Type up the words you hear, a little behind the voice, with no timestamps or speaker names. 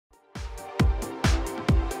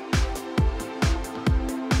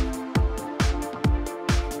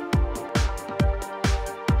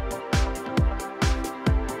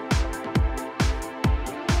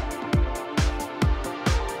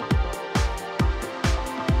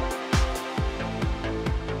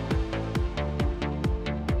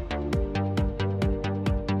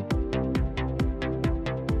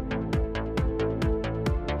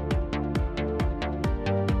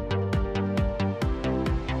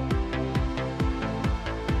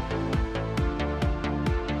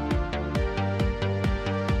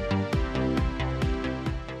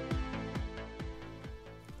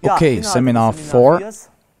Okay, Seminar 4.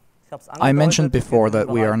 I mentioned before that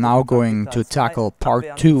we are now going to tackle part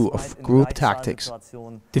 2 of group tactics,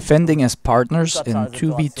 defending as partners in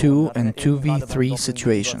 2v2 and 2v3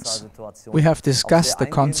 situations. We have discussed the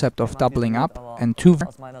concept of doubling up and 2v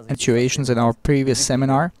situations in our previous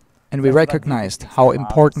seminar, and we recognized how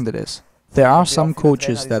important it is. There are some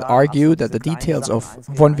coaches that argue that the details of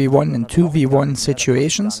 1v1 and 2v1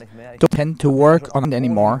 situations don't tend to work on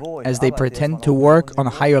anymore, as they pretend to work on a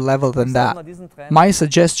higher level than that. My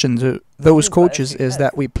suggestion to those coaches is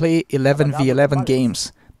that we play 11v11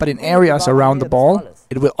 games, but in areas around the ball,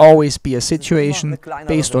 it will always be a situation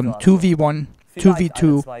based on 2v1,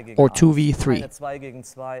 2v2 or 2v3.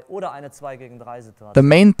 The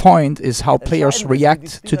main point is how players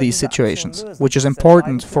react to these situations, which is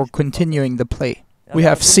important for continuing the play. We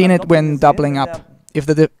have seen it when doubling up. If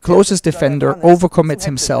the closest defender overcommits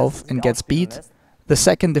himself and gets beat, the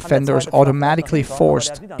second defender is automatically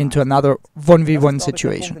forced into another 1v1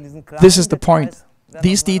 situation. This is the point.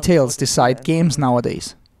 These details decide games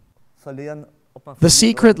nowadays. The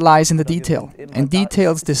secret lies in the detail, and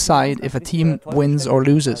details decide if a team wins or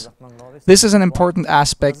loses. This is an important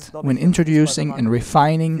aspect when introducing and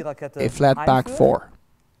refining a flat back four.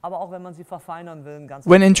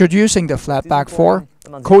 When introducing the flat back four,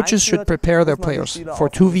 coaches should prepare their players for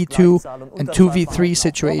 2v2 and 2v3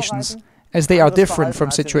 situations, as they are different from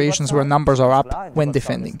situations where numbers are up when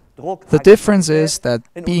defending. The difference is that,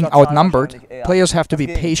 being outnumbered, players have to be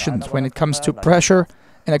patient when it comes to pressure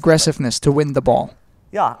and aggressiveness to win the ball.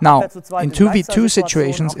 Now, in 2v2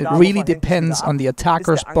 situations, it really depends on the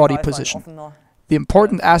attacker's body position. The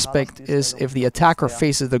important aspect is if the attacker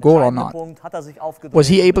faces the goal or not. Was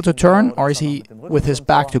he able to turn, or is he with his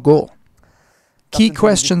back to goal? Key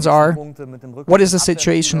questions are: what is the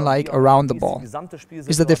situation like around the ball?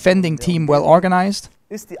 Is the defending team well organized?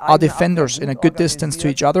 Are defenders in a good distance to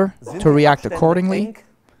each other to react accordingly?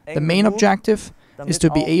 The main objective is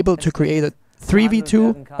to be able to create a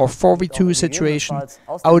 3v2 or 4v2 situation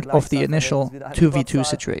out of the initial 2v2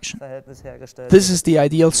 situation. This is the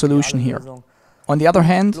ideal solution here. On the other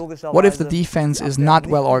hand, what if the defense is not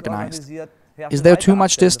well organized? Is there too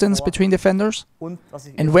much distance between defenders?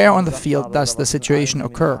 And where on the field does the situation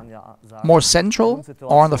occur? More central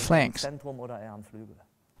or on the flanks?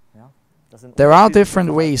 There are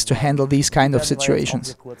different ways to handle these kind of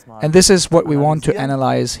situations, and this is what we want to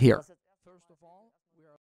analyze here.